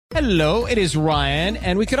Hello, it is Ryan,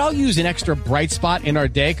 and we could all use an extra bright spot in our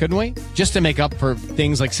day, couldn't we? Just to make up for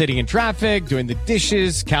things like sitting in traffic, doing the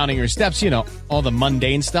dishes, counting your steps, all the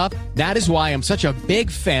mundane stuff. That is why I'm such a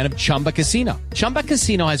big fan of Chumba Casino. Chumba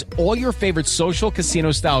Casino has all your favorite social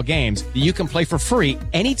casino-style games that you can play for free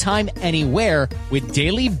anytime, anywhere with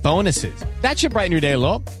daily bonuses. That should brighten your day a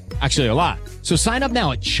little. Actually, a lot. So sign up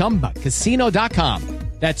now at ChumbaCasino.com.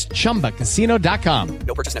 That's ChumbaCasino.com.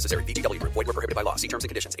 No purchase necessary. VGW Group. Void where prohibited by law. See terms and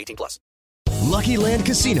conditions. 18+. Lucky Land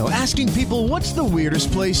Casino, asking people, what's the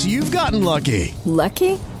weirdest place you've gotten lucky?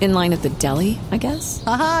 Lucky? In line at the deli, I guess?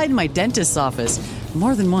 Aha, in my dentist's office.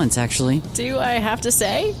 More than once, actually. Do I have to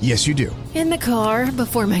say? Yes, you do. In the car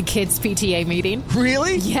before my kids' PTA meeting.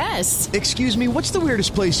 Really? Yes. Excuse me, what's the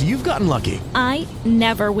weirdest place you've gotten lucky? I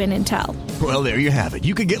never win and tell. Well, there you have it.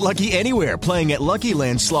 You can get lucky anywhere, playing at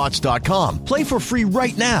LuckyLandSlots.com. Play for free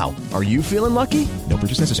right now. Are you feeling lucky? No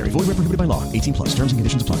purchase necessary. Void where prohibited by law. 18+. Terms and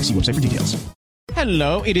conditions apply. See website for details.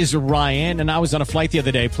 Hello, it is Ryan, and I was on a flight the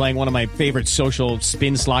other day playing one of my favorite social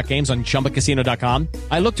spin slot games on ChumbaCasino.com.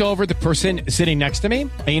 I looked over at the person sitting next to me,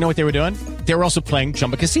 and you know what they were doing? They were also playing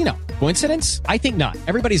Chumba Casino. Coincidence? I think not.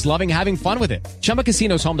 Everybody's loving having fun with it. Chumba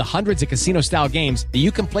Casino is home to hundreds of casino-style games that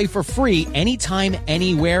you can play for free anytime,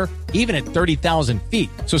 anywhere, even at 30,000 feet.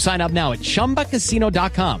 So sign up now at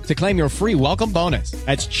ChumbaCasino.com to claim your free welcome bonus.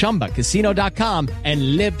 That's ChumbaCasino.com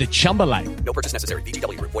and live the Chumba life. No purchase necessary.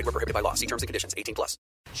 VGW Group. Void where prohibited by law. See terms and conditions. 18+.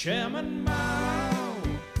 Chairman Mao,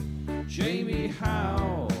 Jamie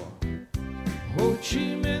Howe, Ho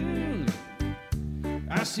Chi Minh,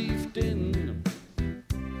 Asif Din,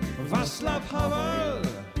 Václav Havel,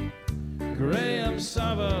 Graham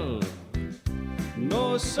Saville,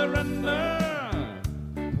 No Surrender,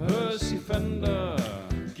 Percy Fender,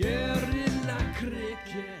 Guerilla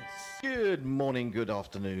Cricket. Good morning, good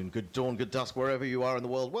afternoon, good dawn, good dusk, wherever you are in the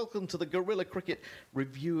world. Welcome to the Guerilla Cricket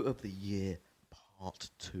Review of the Year, Part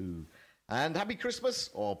 2. And happy Christmas,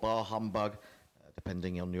 or bar humbug,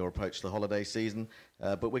 depending on your approach to the holiday season.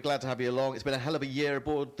 But we're glad to have you along. It's been a hell of a year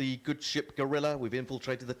aboard the good ship Guerilla. We've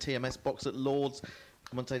infiltrated the TMS box at Lord's,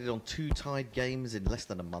 commentated on 2 tied games in less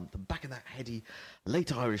than a month, and back in that heady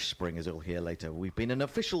late Irish spring, as you'll hear later, we've been an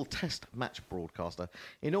official test match broadcaster.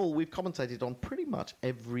 In all, we've commentated on pretty much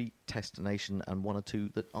every test nation and 1 or 2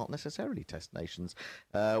 that aren't necessarily test nations.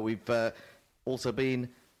 We've also been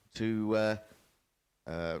to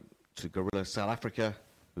Guerilla South Africa,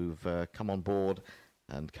 who've come on board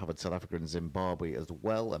and covered South Africa and Zimbabwe as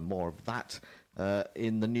well, and more of that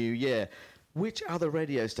in the new year. Which other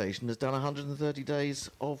radio station has done 130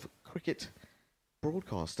 days of cricket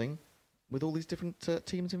broadcasting with all these different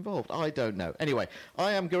teams involved? I don't know. Anyway,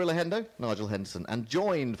 I am Guerilla Hendo, Nigel Henderson, and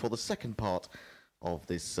joined for the second part of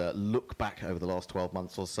this look back over the last 12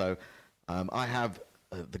 months or so, I have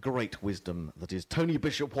the great wisdom that is Tony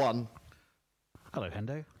Bishop 1. Hello,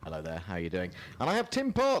 Hendo. Hello there, how are you doing? And I have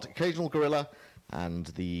Tim Part, occasional Guerilla, and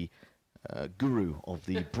the guru of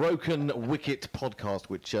the Broken Wicket podcast,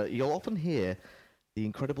 which you'll often hear the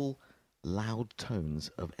incredible loud tones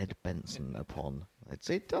of Ed Benson upon.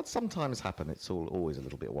 It does sometimes happen. It's always a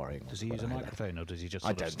little bit worrying. Does he use a microphone, or does he just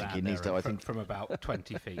I don't think he needs to. I think from about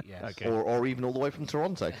 20 feet, yes. Okay. Or even all the way from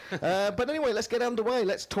Toronto. But anyway, let's get underway.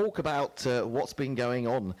 Let's talk about what's been going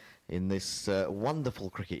on in this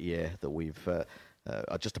wonderful cricket year that we've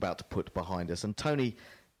are just about to put behind us. And Tony,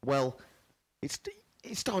 well, it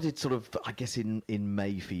started sort of, I guess, in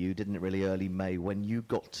May for you, didn't it? Really early May, when you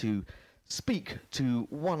got to speak to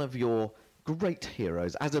one of your great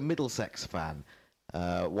heroes as a Middlesex fan,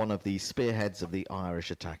 one of the spearheads of the Irish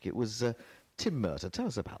attack. It was Tim Murtagh. Tell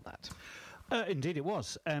us about that. Indeed it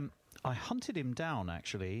was. I hunted him down,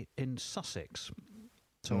 actually, in Sussex.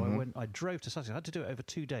 So I drove to Sussex. I had to do it over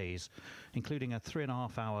 2 days, including a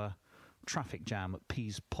 3.5-hour traffic jam at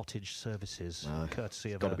Pease Pottage Services,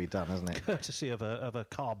 courtesy of got to be done, hasn't it? Courtesy of a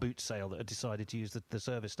car boot sale that had decided to use the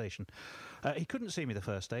service station. He couldn't see me the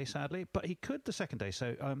first day, sadly, but he could the second day.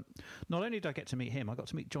 So not only did I get to meet him, I got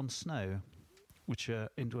to meet John Snow, which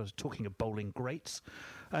was talking of bowling greats,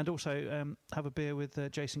 and also have a beer with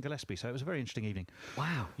Jason Gillespie. So it was a very interesting evening.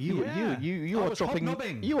 Wow, you are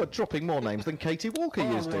dropping more names than Katie Walker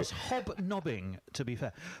used to. I was hobnobbing, to be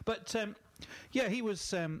fair, but he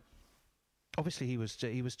was. Obviously, he was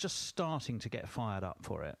just starting to get fired up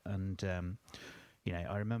for it, and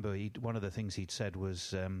I remember one of the things he'd said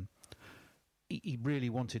was he really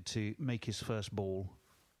wanted to make his first ball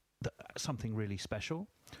something really special,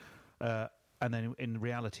 and then in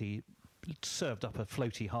reality served up a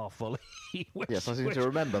floaty half volley. Yes, I seem to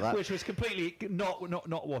remember that, which was completely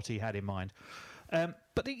not what he had in mind.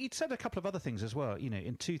 But he'd said a couple of other things as well.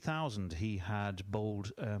 In 2000 he had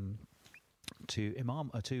bowled to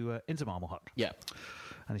Inter Marmelhuck. Yeah.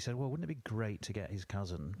 And he said, well, wouldn't it be great to get his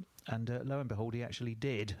cousin? And lo and behold, he actually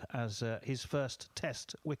did as his first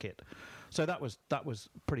Test wicket. So that was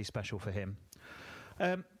pretty special for him.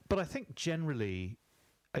 But I think generally,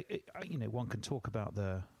 one can talk about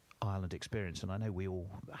the Ireland experience, and I know we all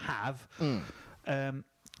have.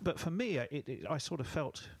 But for me, I sort of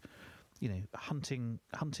felt, hunting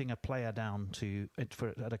a player down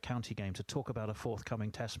at a county game to talk about a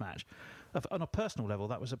forthcoming Test match. On a personal level,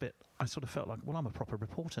 that was a bit. I sort of felt like, well, I'm a proper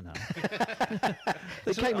reporter now.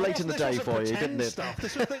 It came late in the day for you, didn't it? Stuff.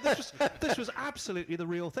 This was absolutely the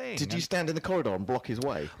real thing. Did you stand in the corridor and block his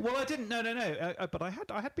way? Well, I didn't. No. But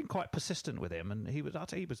I had been quite persistent with him, and he was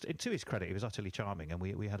to his credit, he was utterly charming, and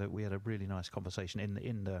we had a really nice conversation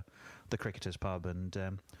in the cricketers' pub,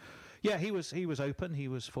 and. Yeah, he was open. He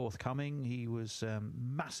was forthcoming. He was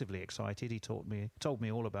massively excited. He told me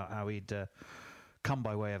all about how he'd come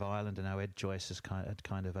by way of Ireland and how Ed Joyce had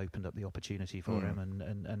kind of opened up the opportunity for him,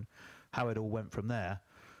 and how it all went from there.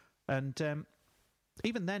 And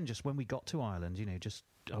even then, just when we got to Ireland, just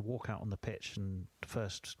I walk out on the pitch, and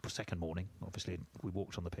second morning, obviously we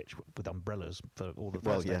walked on the pitch with umbrellas for all the.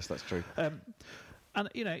 Well, yes, that's true. And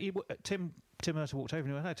Tim Murtagh walked over and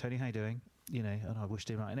he went, "Hello, Tony, how you doing?" And I wished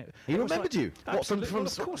him right. And he remembered you. What, from of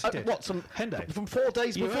course he did. Hendo? From 4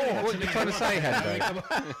 days before. What were you trying to say,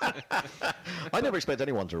 Hendo? I never expect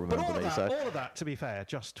anyone to remember me. All of that, to be fair,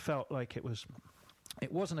 just felt like it was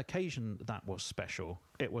an occasion that was special.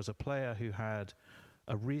 It was a player who had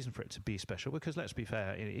a reason for it to be special, because let's be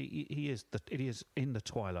fair, he is in the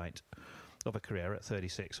twilight of a career at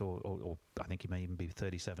 36, or I think he may even be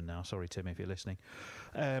 37 now. Sorry, Tim, if you're listening.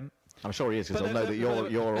 I'm sure he is, because he'll know that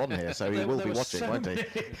you're on here, so he will be watching, won't he?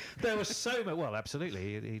 There was so much. Well,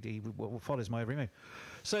 absolutely. He follows my every move.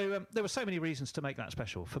 So there were so many reasons to make that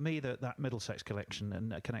special. For me, that Middlesex connection,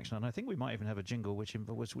 and I think we might even have a jingle which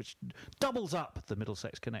doubles up the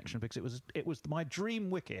Middlesex connection, because it was my dream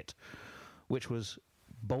wicket, which was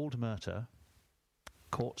bowled Murtagh,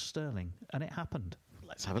 caught Sterling, and it happened.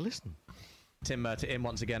 Let's have a listen. Tim Murtagh in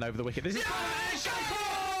once again over the wicket. This is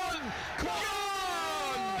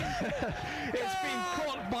it's been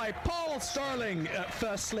caught by Paul Sterling at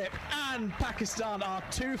first slip, and Pakistan are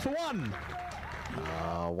 2 for 1.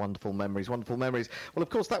 Wonderful memories. Well, of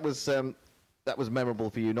course, that was memorable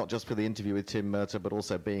for you, not just for the interview with Tim Murtagh, but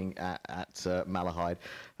also being at Malahide.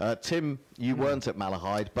 Tim, you weren't at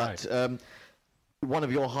Malahide, but one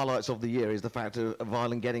of your highlights of the year is the fact of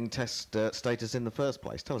Ireland getting Test status in the first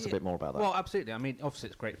place. Tell us a bit more about that. Well, absolutely. I mean, obviously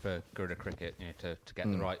it's great for Guerilla cricket, to get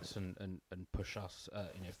the rights and push us,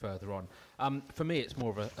 further on. For me, it's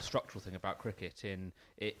more of a structural thing about cricket in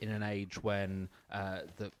an age when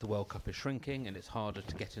the World Cup is shrinking and it's harder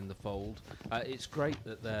to get in the fold. It's great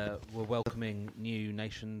that we're welcoming new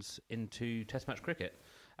nations into Test match cricket,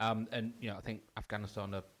 and I think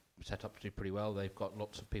Afghanistan are set up to do pretty well. They've got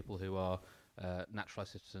lots of people who are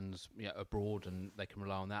naturalised citizens abroad, and they can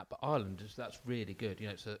rely on that. But Ireland, that's really good.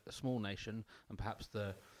 It's a small nation, and perhaps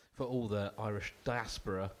for all the Irish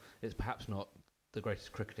diaspora, it's perhaps not the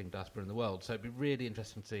greatest cricketing diaspora in the world. So it'd be really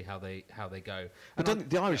interesting to see how they go. But don't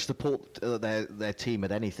the Irish support their team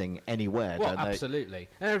at anything, anywhere? Well, don't absolutely.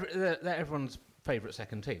 They're everyone's favourite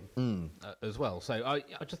second team as well. So I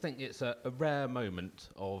just think it's a rare moment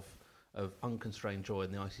of unconstrained joy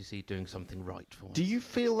in the ICC doing something right for us. Do you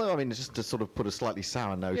feel, though, I mean, just to sort of put a slightly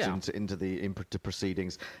sour note into the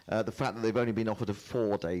proceedings, the fact that they've only been offered a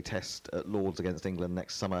 4-day test at Lords against England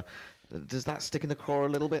next summer, does that stick in the craw a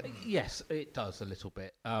little bit? Yes, it does a little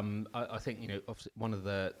bit. I think, obviously one of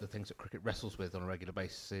the things that cricket wrestles with on a regular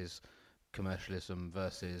basis is commercialism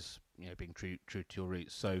versus being true to your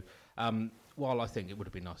roots. So while I think it would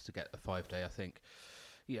have been nice to get a 5-day, I think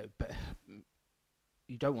but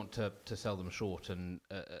you don't want to sell them short and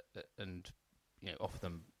offer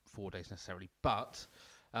them 4 days necessarily, but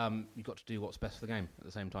you've got to do what's best for the game at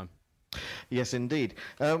the same time. Yes, indeed.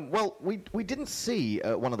 Well, we didn't see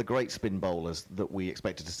one of the great spin bowlers that we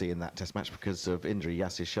expected to see in that Test match because of injury.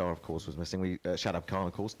 Yasir Shah, of course, was missing. Shadab Khan,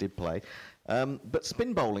 of course, did play. But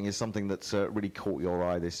spin bowling is something that's really caught your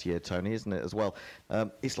eye this year, Tony, isn't it, as well?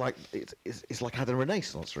 It's like had a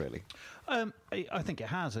renaissance, really. I think it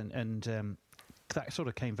has, and that sort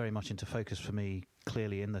of came very much into focus for me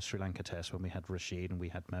clearly in the Sri Lanka Test when we had Rashid and we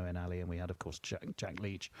had Moeen Ali and we had, of course, Jack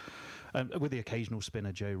Leach, with the occasional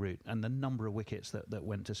spinner Joe Root, and the number of wickets that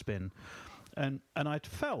went to spin. And I'd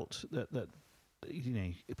felt that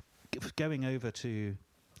going over to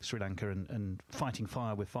Sri Lanka and fighting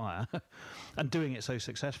fire with fire and doing it so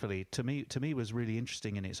successfully, to me was really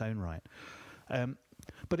interesting in its own right.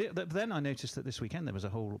 But then I noticed that this weekend there was a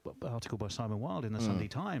whole article by Simon Wilde in the Sunday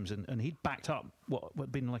Times, and he'd backed up what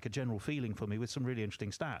had been like a general feeling for me with some really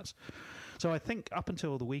interesting stats. So I think up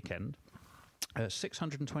until the weekend,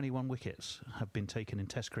 621 wickets have been taken in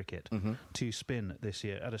Test cricket to spin this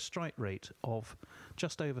year at a strike rate of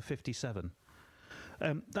just over 57.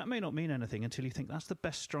 That may not mean anything until you think that's the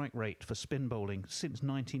best strike rate for spin bowling since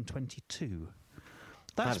 1922.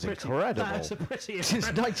 That's incredible. That's a pretty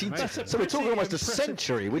Since 19... So we're talking almost a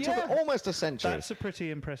century. We're talking almost a century. That's a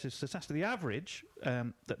pretty impressive statistic. The average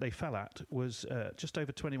that they fell at was just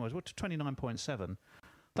over 29.7.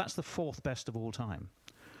 That's the fourth best of all time.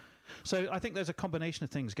 So I think there's a combination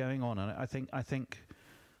of things going on, and I think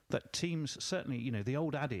that teams, certainly, the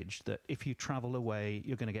old adage that if you travel away,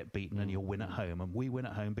 you're going to get beaten and you'll win at home. And we win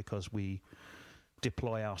at home because we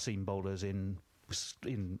deploy our seam bowlers in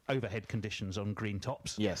overhead conditions on green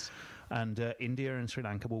tops. Yes. And India and Sri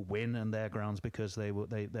Lanka will win on their grounds because they're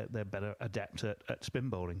better adept at spin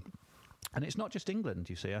bowling. And it's not just England,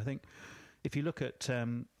 you see. I think if you look at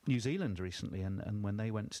New Zealand recently and when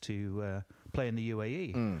they went to play in the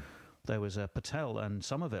UAE, there was Patel and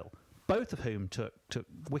Somerville, both of whom took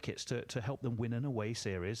wickets to help them win an away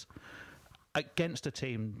series against a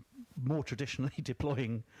team more traditionally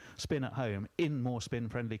deploying spin at home in more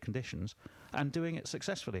spin-friendly conditions and doing it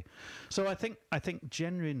successfully. So I think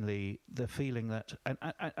genuinely the feeling that, and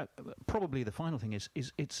probably the final thing is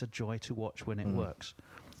it's a joy to watch when it works.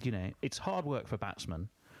 It's hard work for batsmen,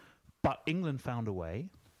 but England found a way.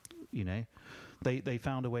 They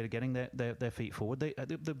found a way to getting their feet forward.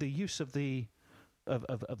 The use of the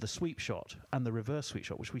sweep shot and the reverse sweep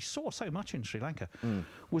shot, which we saw so much in Sri Lanka,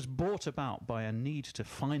 was brought about by a need to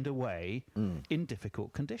find a way in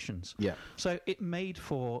difficult conditions. Yeah. So it made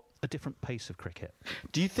for a different pace of cricket.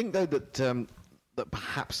 Do you think, though, that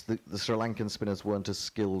perhaps the Sri Lankan spinners weren't as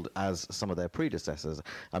skilled as some of their predecessors?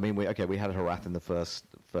 I mean, we had Harath in the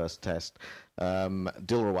first test.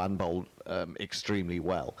 Dilrawan bowled extremely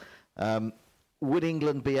well. Would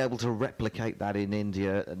England be able to replicate that in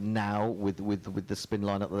India now with the spin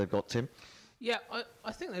lineup that they've got, Tim? Yeah,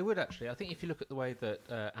 I think they would, actually. I think if you look at the way that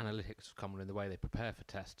analytics have come on in the way they prepare for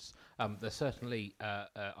tests, there's certainly,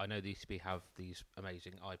 I know the ECB have these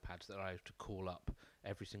amazing iPads that are able to call up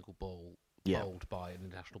every single ball bowled by an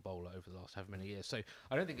international bowler over the last however many years. So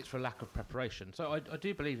I don't think it's for a lack of preparation. So I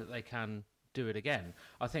do believe that they can do it again.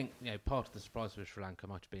 I think part of the surprise with Sri Lanka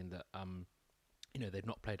might have been that they've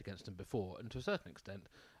not played against them before, and to a certain extent,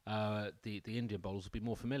 the Indian bowlers will be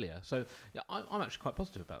more familiar. So I'm actually quite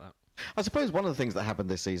positive about that. I suppose one of the things that happened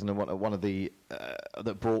this season, and one of the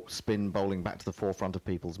that brought spin bowling back to the forefront of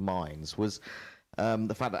people's minds, was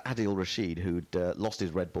the fact that Adil Rashid, who'd lost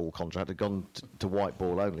his red ball contract, had gone to white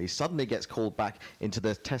ball only, suddenly gets called back into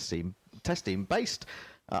the test team based,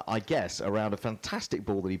 I guess, around a fantastic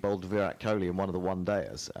ball that he bowled to Virat Kohli in one of the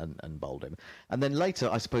one-dayers and bowled him. And then later,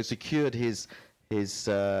 I suppose, secured his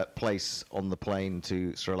place on the plane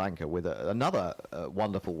to Sri Lanka with another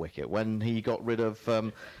wonderful wicket when he got rid of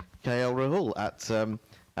KL Rahul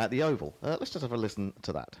at the Oval. Let's just have a listen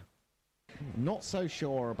to that. Not so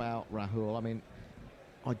sure about Rahul. I mean,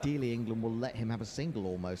 ideally England will let him have a single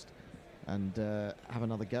almost and have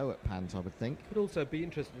another go at Pant, I would think. Could also be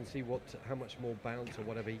interesting to see how much more bounce or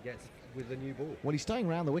whatever he gets with the new ball. Well, he's staying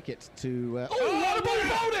around the wicket to... what a ball!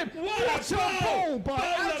 Bowled him! What a ball by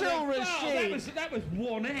Adil Rashid! That was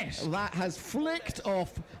 1S. That has flicked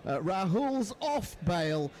off Rahul's off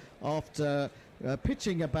bail after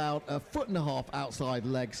pitching about a foot and a half outside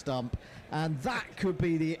leg stump, and that could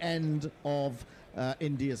be the end of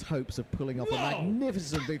India's hopes of pulling off a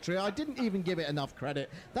magnificent victory. I didn't even give it enough credit.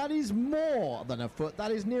 That is more than a foot.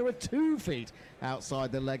 That is nearer 2 feet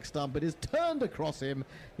outside the leg stump. It is turned across him.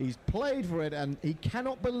 He's played for it, and he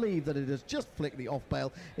cannot believe that it has just flicked the off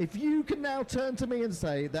bail. If you can now turn to me and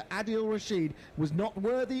say that Adil Rashid was not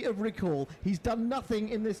worthy of recall, he's done nothing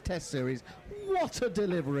in this test series. What a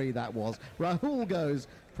delivery that was. Rahul goes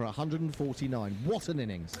for 149. What an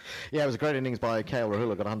innings. Yeah, it was a great innings by KL Rahul.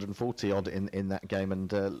 Got 140 odd in that game,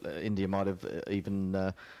 and India might have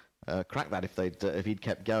even cracked that if he'd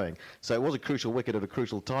kept going. So it was a crucial wicket at a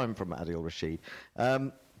crucial time from Adil Rashid.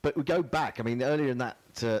 But we go back. I mean, earlier in that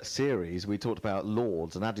series, we talked about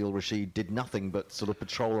Lords, and Adil Rashid did nothing but sort of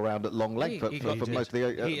patrol around at long leg for most of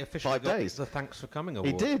the 5 days. The Thanks for Coming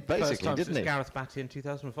award. He did, basically, First time didn't he? Gareth Batty in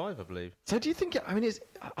 2005, I believe. So do you think, I mean,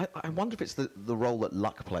 I wonder if it's the role that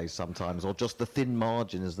luck plays sometimes, or just the thin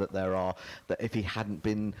margins that there are, that if he hadn't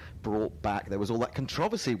been brought back, there was all that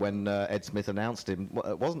controversy when Ed Smith announced him,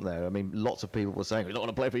 wasn't there? I mean, lots of people were saying, he's not going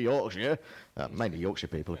to play for Yorkshire, mainly Yorkshire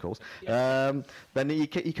people, of course. Then he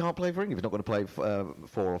can't play for England if he's not going to play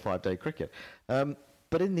 4 or 5 day cricket.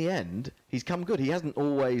 But in the end, he's come good. He hasn't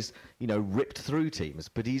always, ripped through teams,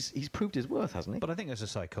 but he's proved his worth, hasn't he? But I think there's a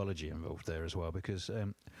psychology involved there as well, because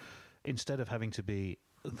instead of having to be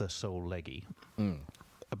the sole leggy,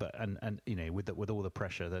 but with all the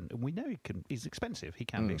pressure, then we know he's expensive. He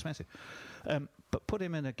can be expensive, but put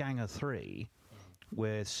him in a gang of three,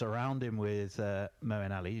 surround him with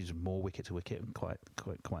Moeen Ali, who's more wicket to wicket and quite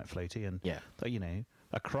floaty, and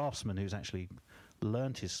a craftsman who's actually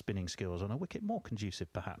learnt his spinning skills on a wicket more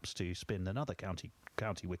conducive perhaps to spin than other county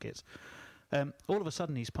wickets. All of a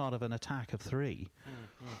sudden he's part of an attack of three.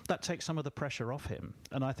 That takes some of the pressure off him,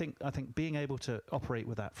 and I think being able to operate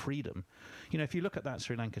with that freedom, if you look at that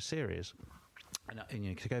Sri Lanka series,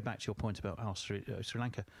 and to go back to your point about how Sri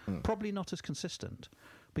Lanka probably not as consistent,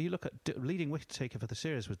 but you look at leading wicket taker for the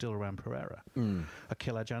series was Dilrawan Perera.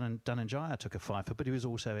 Akila Dhananjaya took a fifer, but he was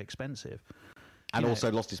also expensive. And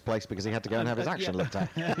also lost his place because he had to go and have his action looked at.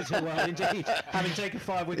 Well, indeed, having taken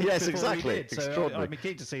 5 wickets yes, before exactly. he did. So I'd be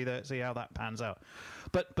keen to see how that pans out.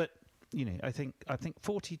 But I think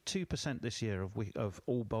 42% this year of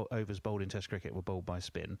all overs bowled in Test cricket were bowled by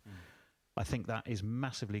spin. I think that is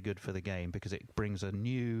massively good for the game because it brings a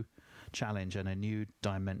new challenge and a new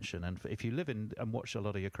dimension. And if you live in and watch a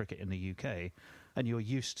lot of your cricket in the UK, and you're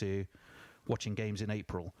used to watching games in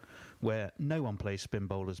April where no one plays spin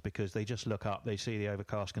bowlers because they just look up, they see the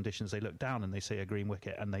overcast conditions, they look down and they see a green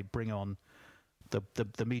wicket and they bring on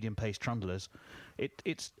the medium-paced trundlers.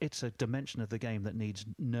 It's a dimension of the game that needs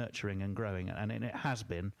nurturing and growing, and it has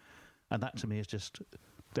been, and that to me is just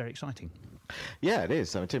very exciting. Yeah, it is.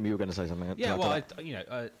 So, Tim, you were going to say something. Yeah, well,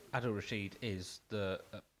 Adil Rashid is the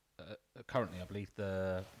currently, I believe,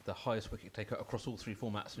 the highest wicket taker across all 3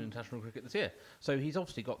 formats in international cricket this year. So he's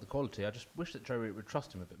obviously got the quality. I just wish that Joe Root would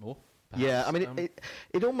trust him a bit more. Perhaps. Yeah, I mean,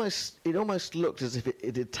 it almost looked as if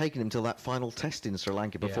it had taken him till that final test in Sri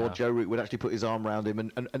Lanka before Joe Root would actually put his arm around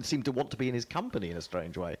him and seem to want to be in his company in a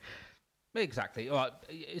strange way. Exactly.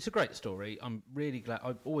 It's a great story. I'm really glad.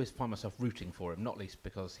 I always find myself rooting for him, not least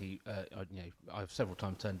because I've several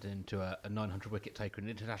times turned into a 900 wicket taker in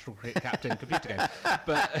international cricket captain computer game,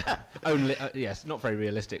 but only yes, not very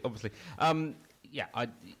realistic, obviously.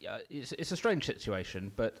 It's a strange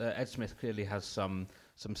situation, but Ed Smith clearly has some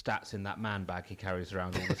stats in that man bag he carries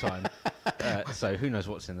around all the time. So who knows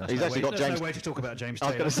what's in there? He's actually got James. No way to talk about James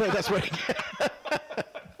Taylor. I was going to say that's where.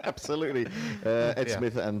 Absolutely. Ed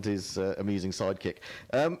Smith and his amusing sidekick.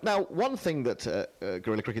 Now, one thing that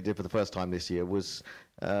Guerilla Cricket did for the first time this year was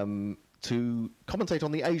to commentate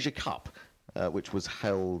on the Asia Cup, which was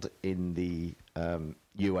held in the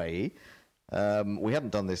UAE. We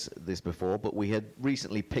hadn't done this before, but we had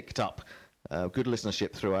recently picked up good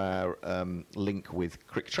listenership through our link with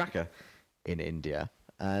Cricket Tracker in India.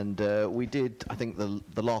 And we did, I think,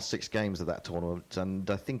 the last 6 games of that tournament, and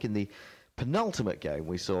I think in the penultimate game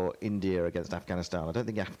we saw India against Afghanistan. I don't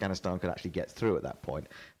think Afghanistan could actually get through at that point,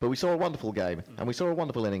 but we saw a wonderful game and we saw a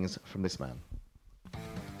wonderful innings from this man.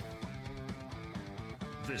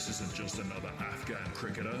 This isn't just another Afghan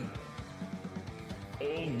cricketer.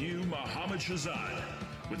 All new Mohammad Shahzad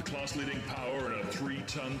with class-leading power and a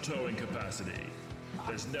 3-ton towing capacity.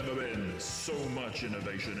 There's never been so much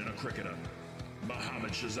innovation in a cricketer.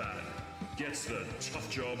 Mohammad Shahzad gets the tough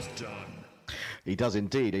jobs done. He does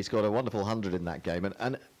indeed. He's got a wonderful 100 in that game.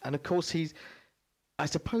 And of course, I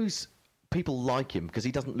suppose people like him because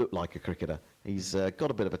he doesn't look like a cricketer. He's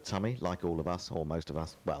got a bit of a tummy, like all of us, or most of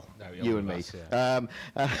us. Well, no, you and me. Us, yeah.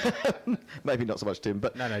 Maybe not so much Tim,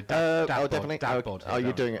 but... No, definitely. Dad bod.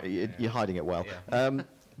 You're doing it. You're hiding it well. Yeah.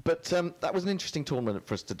 But that was an interesting tournament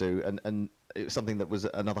for us to do, and it was something that was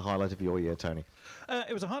another highlight of your year, Tony.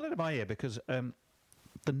 It was a highlight of my year because...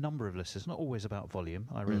 the number of listeners, not always about volume,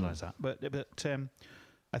 I realise that, but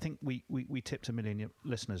I think we tipped 1 million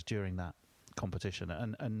listeners during that competition,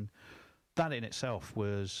 and that in itself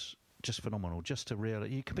was just phenomenal. Just to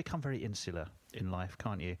realise, you can become very insular in life,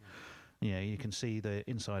 can't you? You know, you can see the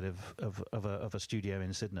inside of a studio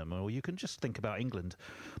in Sydenham, or you can just think about England,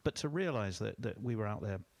 but to realise that we were out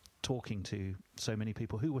there talking to so many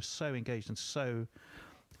people who were so engaged and so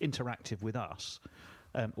interactive with us,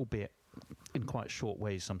 albeit in quite short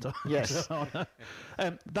ways sometimes. Yes.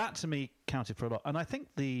 That to me counted for a lot. And I think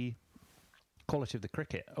the quality of the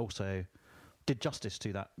cricket also did justice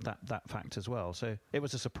to that fact as well. So it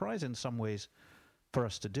was a surprise in some ways for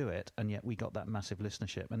us to do it, and yet we got that massive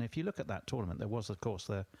listenership. And if you look at that tournament, there was, of course,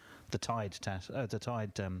 the Tide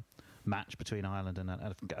match between Ireland and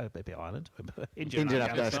India and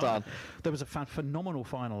Afghanistan. There was a phenomenal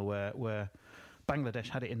final where Bangladesh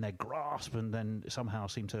had it in their grasp and then somehow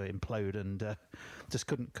seemed to implode and just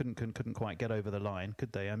couldn't quite get over the line,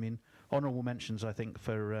 could they? I mean, honourable mentions, I think,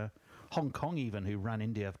 for Hong Kong even, who ran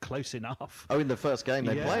India close enough. Oh, in the first game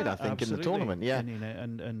they played, I think, absolutely. in the tournament, yeah.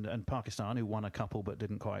 And Pakistan, who won a couple but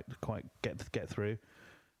didn't quite get through.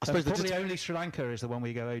 I suppose probably only Sri Lanka is the one where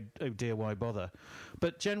you go, oh dear, why bother?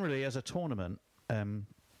 But generally, as a tournament,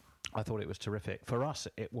 I thought it was terrific. For us,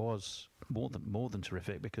 it was more than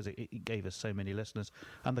terrific because it gave us so many listeners,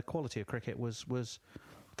 and the quality of cricket was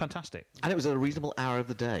fantastic. And it was a reasonable hour of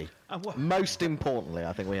the day. Most importantly,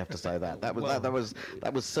 I think we have to say that that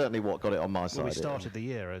was certainly what got it on my side. Well, we started the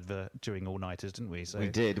year during all-nighters, didn't we? So. We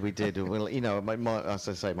did. Well, as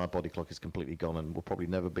I say, my body clock is completely gone and will probably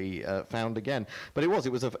never be found again. But it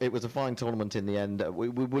was a fine tournament in the end. We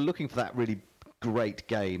were looking for that really great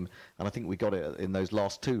game, and I think we got it in those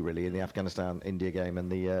last two, really, in the Afghanistan-India game and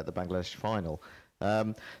the Bangladesh final.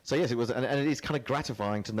 So yes, it was, and it is kind of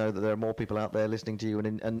gratifying to know that there are more people out there listening to you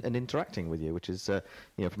and interacting with you, which is,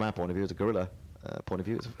 from our point of view, as a Guerilla point of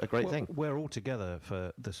view, it's a great thing. We're all together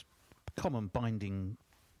for this common binding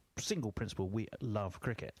single principle: we love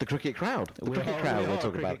cricket. The cricket crowd. We'll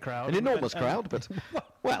talk about. Crowd. An enormous crowd, but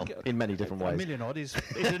well, in many different ways. A million odd is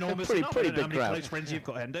enormous. pretty big how many crowd. Close friends you've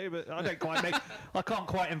got, Hendo, but I can't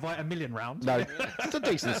quite invite a million round. No, it's a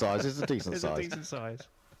decent size. It's a decent size.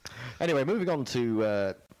 Anyway, moving on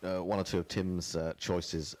to one or two of Tim's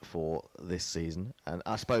choices for this season, and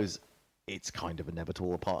I suppose it's kind of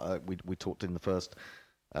inevitable. We talked in the first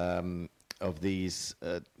of these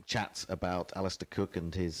chats about Alistair Cook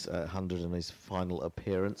and his 100 and his final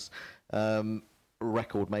appearance.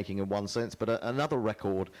 Record making in one sense, but another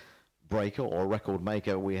record breaker or record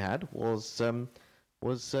maker we had was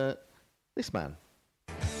this man.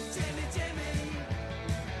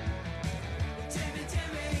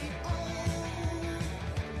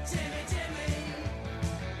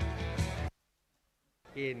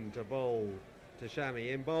 Into bowl to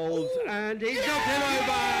Shami in bowls, and he's knocked him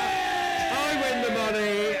over. I win the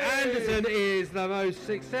money. Anderson is the most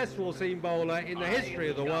successful seam bowler in the history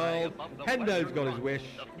of the world. Hendo's got his wish.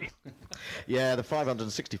 Yeah, the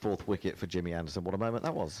 564th wicket for Jimmy Anderson. What a moment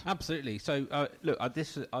that was. Absolutely. So, look,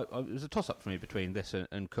 it was a toss-up for me between this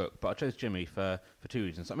and Cook, but I chose Jimmy for two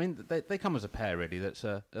reasons. I mean, they come as a pair, really. That's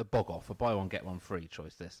a bog-off, a buy one, get one free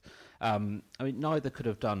choice, this. I mean, neither could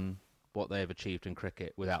have done what they have achieved in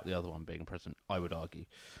cricket without the other one being present, I would argue.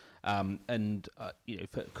 For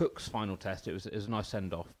Cook's final test, it was a nice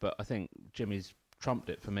send-off, but I think Jimmy's trumped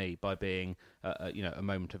it for me by being a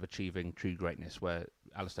moment of achieving true greatness, where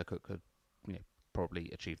Alistair Cook had probably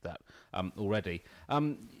achieved that already.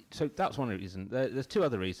 So that's one reason. There's two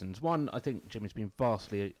other reasons. One, I think Jimmy's been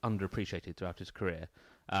vastly underappreciated throughout his career.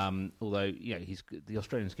 Although the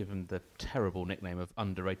Australians give him the terrible nickname of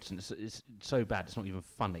underrated, and it's so bad it's not even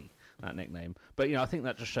funny, that nickname. But I think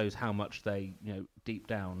that just shows how much they deep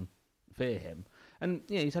down fear him. And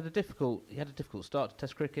he's had a difficult start to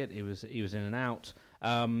Test cricket. He was in and out.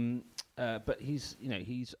 But he's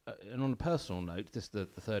and on a personal note, this is the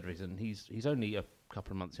third reason. He's only a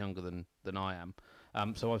couple of months younger than I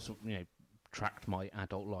am. So I've tracked my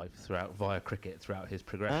adult life via cricket throughout his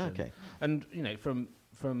progression. Okay. And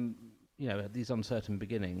from these uncertain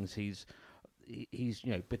beginnings, he's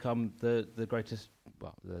become the greatest,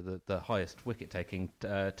 the highest wicket-taking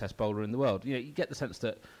Test bowler in the world. You get the sense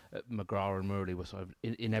that McGrath and Murali were sort of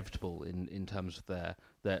inevitable in terms of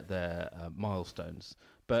their milestones.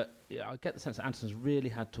 But I get the sense that Anderson's really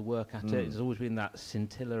had to work at it. There's always been that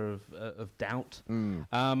scintilla of doubt.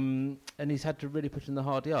 And he's had to really put in the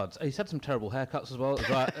hard yards. He's had some terrible haircuts as well.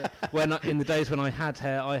 In the days when I had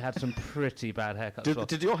hair, I had some pretty bad haircuts.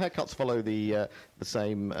 Did your haircuts follow the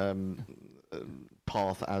same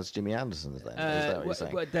path as Jimmy Anderson's then? Is that what you're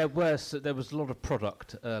saying? There was a lot of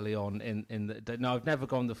product early on in the. No, I've never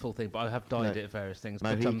gone the full thing, but I have dyed it at various things.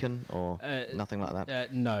 Mohican or nothing like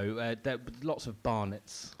that? No, there lots of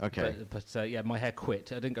barnets. Okay. But my hair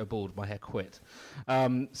quit. I didn't go bald. My hair quit.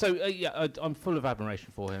 I'm full of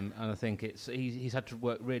admiration for him, and I think he's had to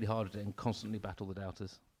work really hard at it and constantly battle the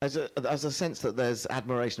doubters. As a sense that there's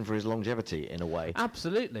admiration for his longevity in a way.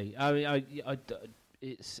 Absolutely. I mean,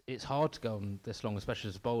 it's hard to go on this long, especially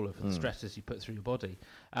as a bowler, for the stresses you put through your body.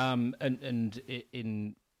 And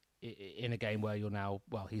in a game where you're now,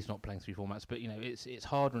 he's not playing 3 formats, but it's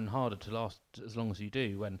harder and harder to last as long as you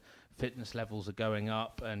do when fitness levels are going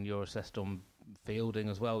up and you're assessed on fielding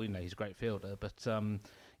as well. He's a great fielder, but I'm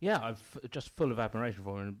just full of admiration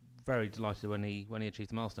for him and very delighted when he achieved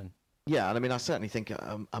the milestone. Yeah, and I mean, I certainly think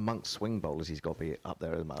amongst swing bowlers, he's got to be up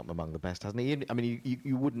there among the best, hasn't he? I mean,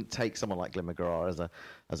 you wouldn't take someone like Guerilla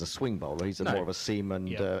as a swing bowler. He's more of a seam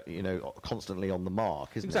and constantly on the mark,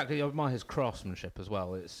 isn't exactly. I admire his craftsmanship as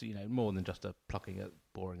well. It's more than just a plucking it,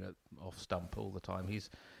 boring it off stump all the time.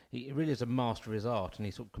 He really is a master of his art, and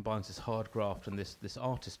he sort of combines this hard graft and this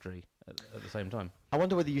artistry at the same time. I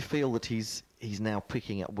wonder whether you feel that he's now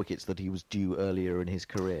picking up wickets that he was due earlier in his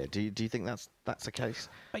career. Do you think that's the case?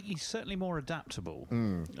 He's certainly more adaptable,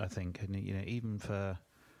 I think, and even for.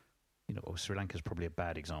 Sri Lanka's probably a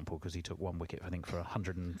bad example because he took one wicket, I think, for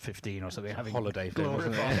 115 or something. Having holiday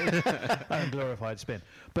glorified spin.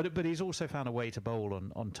 But he's also found a way to bowl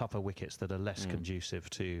on tougher wickets that are less conducive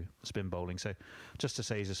to spin bowling. So just to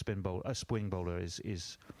say he's a swing bowler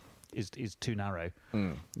is too narrow.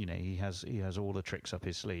 He has all the tricks up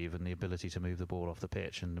his sleeve and the ability to move the ball off the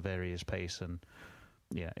pitch and vary his pace and.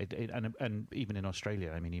 Yeah, and even in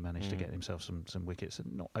Australia, I mean, he managed to get himself some wickets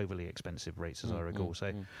at not overly expensive rates, as I recall.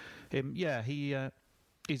 So,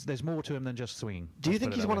 there's more to him than just swinging. Do you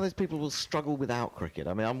think he's one of those people who will struggle without cricket?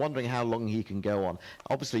 I mean, I'm wondering how long he can go on.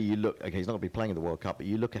 Obviously, he's not going to be playing in the World Cup, but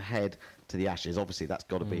you look ahead to the Ashes. Obviously, that's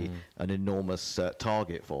got to be an enormous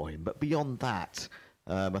target for him. But beyond that,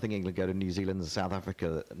 I think England go to New Zealand and South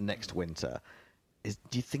Africa next winter. Do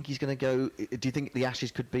you think he's going to go? Do you think the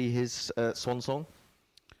Ashes could be his swan song?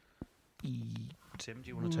 Tim, do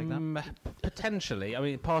you want to take that? Potentially. I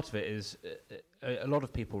mean, part of it is a lot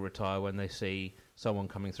of people retire when they see someone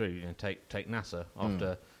coming through. Take NASA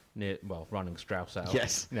after running Strauss out.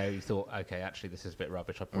 Yes. You thought, okay, actually, this is a bit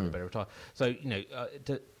rubbish. I probably better retire. So,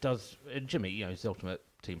 does Jimmy? He's the ultimate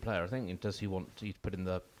team player. I think. Does he want to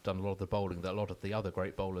done a lot of the bowling that a lot of the other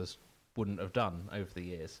great bowlers wouldn't have done over the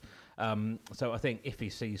years? So I think if he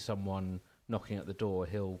sees someone knocking at the door,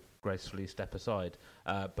 he'll gracefully step aside.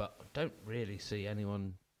 But I don't really see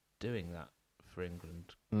anyone doing that for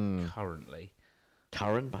England currently.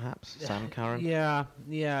 Curran, perhaps? Sam Curran? Yeah.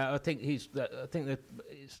 I think that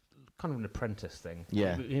it's kind of an apprentice thing.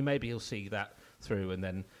 Yeah. Maybe he'll see that through and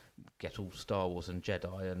then get all Star Wars and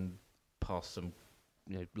Jedi and pass some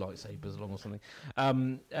lightsabers along or something. I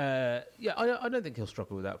don't think he'll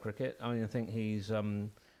struggle without cricket. I mean, I think he's...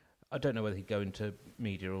 I don't know whether he'd go into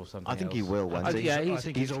media or something. I think else. he will. I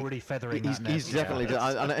think he's already feathering that nest. He's definitely,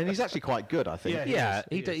 and he's actually quite good. I think.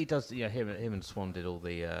 He does. Yeah, him and Swan did all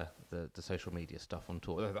the social media stuff on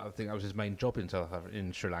tour. I think that was his main job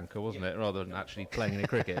in Sri Lanka, wasn't it? Rather than actually playing any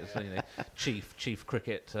cricket, so, chief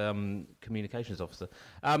cricket communications officer.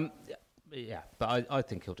 But I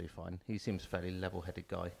think he'll do fine. He seems a fairly level-headed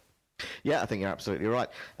guy. Yeah, I think you're absolutely right.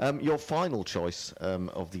 Your final choice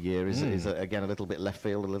of the year is again a little bit left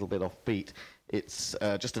field, a little bit offbeat. It's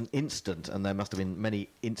just an instant, and there must have been many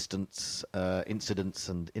incidents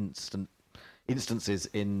and instances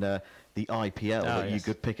in the IPL that you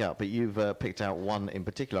could pick up, but you've picked out one in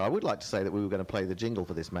particular. I would like to say that we were going to play the jingle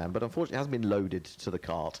for this man, but unfortunately it hasn't been loaded to the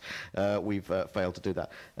cart. We've failed to do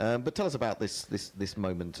that. But tell us about this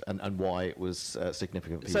moment and why it was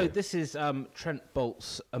significant for you. So this is Trent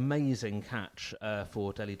Bolt's amazing catch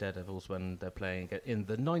for Delhi Daredevils when they're playing in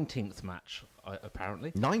the 19th match,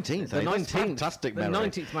 apparently. 19th? The 19th. Fantastic The memory.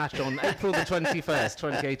 19th match on April the 21st,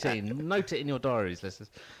 2018. Note it in your diaries,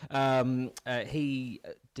 listeners. He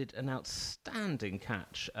did an outstanding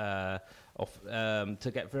catch to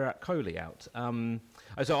get Virat Kohli out.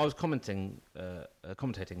 So I was commentating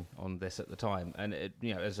on this at the time, and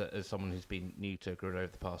as someone who's been new to Guerilla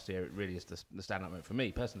over the past year, it really is the standout moment for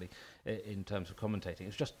me personally in terms of commentating.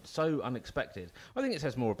 It's just so unexpected. I think it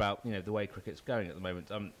says more about the way cricket's going at the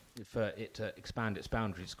moment. For it to expand its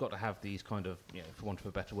boundaries, it's got to have these kind of, for want of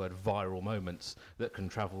a better word, viral moments that can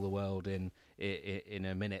travel the world in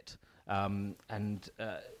a minute.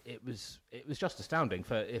 It was just astounding.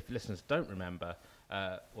 For if listeners don't remember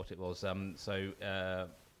what it was, Harshal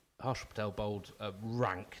Patel bowled a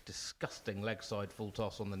rank, disgusting leg side full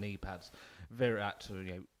toss on the knee pads. Virat,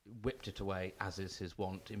 whipped it away as is his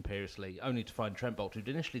wont imperiously, only to find Trent Bolt, who'd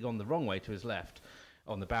initially gone the wrong way to his left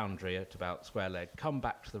on the boundary at about square leg, come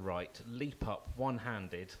back to the right, leap up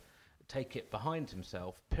one-handed, take it behind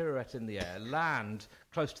himself, pirouette in the air, land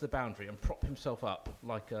close to the boundary, and prop himself up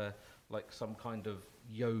like some kind of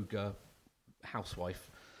yoga housewife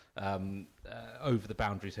over the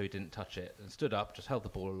boundary so he didn't touch it, and stood up, just held the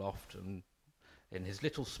ball aloft, and in his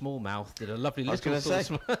little small mouth did a lovely little...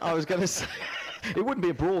 I was going to say... It wouldn't be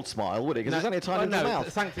a broad smile, would it? Because it's only a tiny little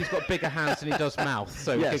mouth. Thankfully, he's got bigger hands than he does mouth,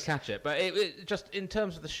 so Yes. we could catch it. But it just in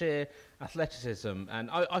terms of the sheer athleticism, and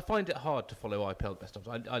I find it hard to follow IPL best of.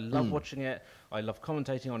 I love watching it. I love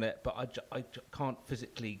commentating on it, but I can't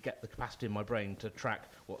physically get the capacity in my brain to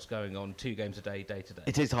track what's going on 2 games a day, day to day.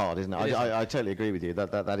 It is hard, isn't it? I totally agree with you.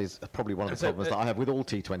 That is probably one of the problems that I have with all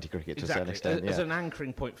T20 cricket to a certain extent. As an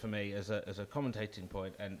anchoring point for me, as a commentating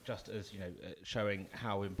point, and just as showing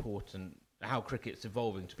how important, how cricket's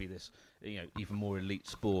evolving to be this, even more elite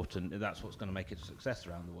sport, and that's what's going to make it a success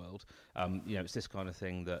around the world. It's this kind of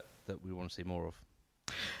thing that we want to see more of.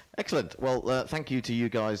 Excellent. Well, thank you to you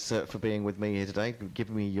guys for being with me here today,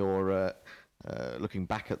 giving me your looking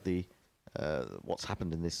back at the what's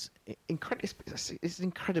happened in this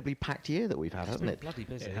incredibly packed year that we've had, hasn't it? Bloody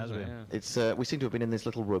busy. It has been. Yeah. It's we seem to have been in this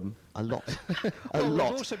little room a lot, We've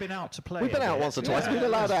also been out to play. We've been out once or twice. We've been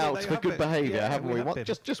allowed out for good behaviour, yeah, haven't we? have been.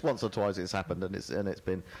 Just once or twice it's happened, and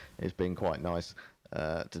it's been quite nice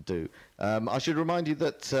to do. I should remind you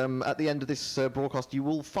that at the end of this broadcast, you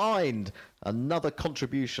will find another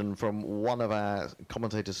contribution from one of our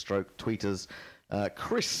commentators, stroke tweeters.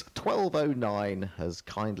 Chris 1209 has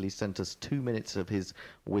kindly sent us 2 minutes of his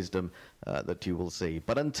wisdom that you will see.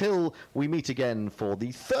 But until we meet again for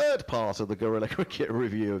the third part of the Guerilla Cricket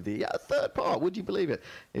review of the third part, would you believe it?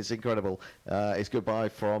 It's incredible. It's goodbye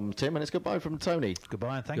from Tim and it's goodbye from Tony.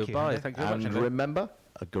 Goodbye and thank you. Goodbye. Thank you very much. And remember,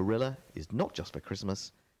 a gorilla is not just for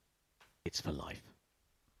Christmas, it's for life.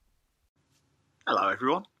 Hello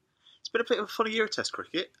everyone. It's been a bit of a funny year of Test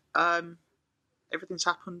cricket. Everything's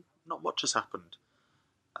happened. Not much has happened.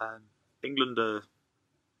 England are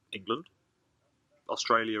England.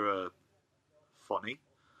 Australia are funny.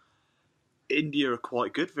 India are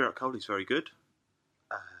quite good. Virat Kohli's very good.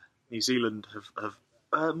 New Zealand have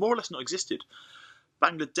more or less not existed.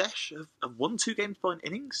 Bangladesh have won 2 games by an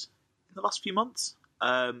innings in the last few months,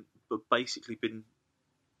 but basically been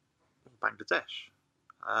Bangladesh.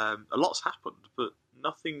 A lot's happened, but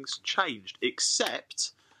nothing's changed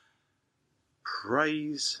except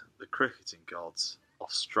praise the cricketing gods.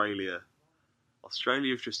 Australia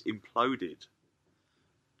have just imploded.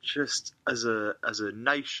 Just as a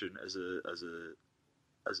nation, as a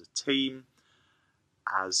team,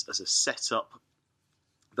 as a setup,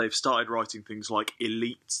 they've started writing things like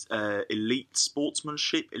elite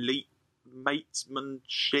sportsmanship, elite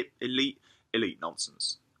matesmanship, elite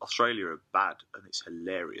nonsense. Australia are bad, and it's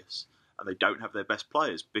hilarious, and they don't have their best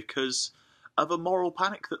players because of a moral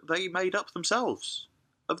panic that they made up themselves,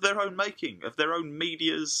 of their own making, of their own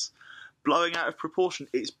media's blowing out of proportion.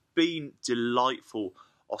 It's been delightful.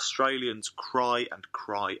 Australians cry and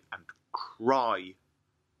cry and cry.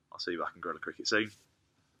 I'll see you back in Guerilla Cricket soon.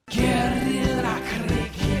 Guerilla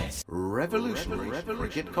Cricket. Revolutionary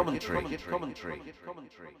cricket commentary.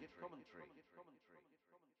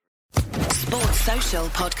 Sports Social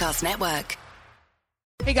Podcast Network.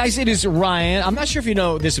 Hey guys, it is Ryan. I'm not sure if you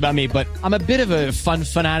know this about me, but I'm a bit of a fun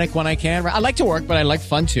fanatic when I can. I like to work, but I like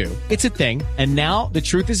fun too. It's a thing. And now the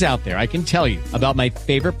truth is out there. I can tell you about my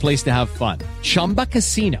favorite place to have fun. Chumba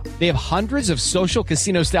Casino. They have hundreds of social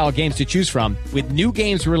casino style games to choose from with new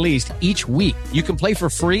games released each week. You can play for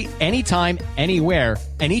free anytime, anywhere.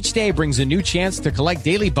 And each day brings a new chance to collect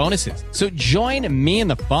daily bonuses. So join me in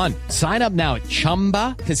the fun. Sign up now at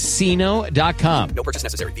ChumbaCasino.com. No purchase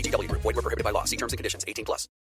necessary. VGW Group. Void where prohibited by law. See terms and conditions. 18+.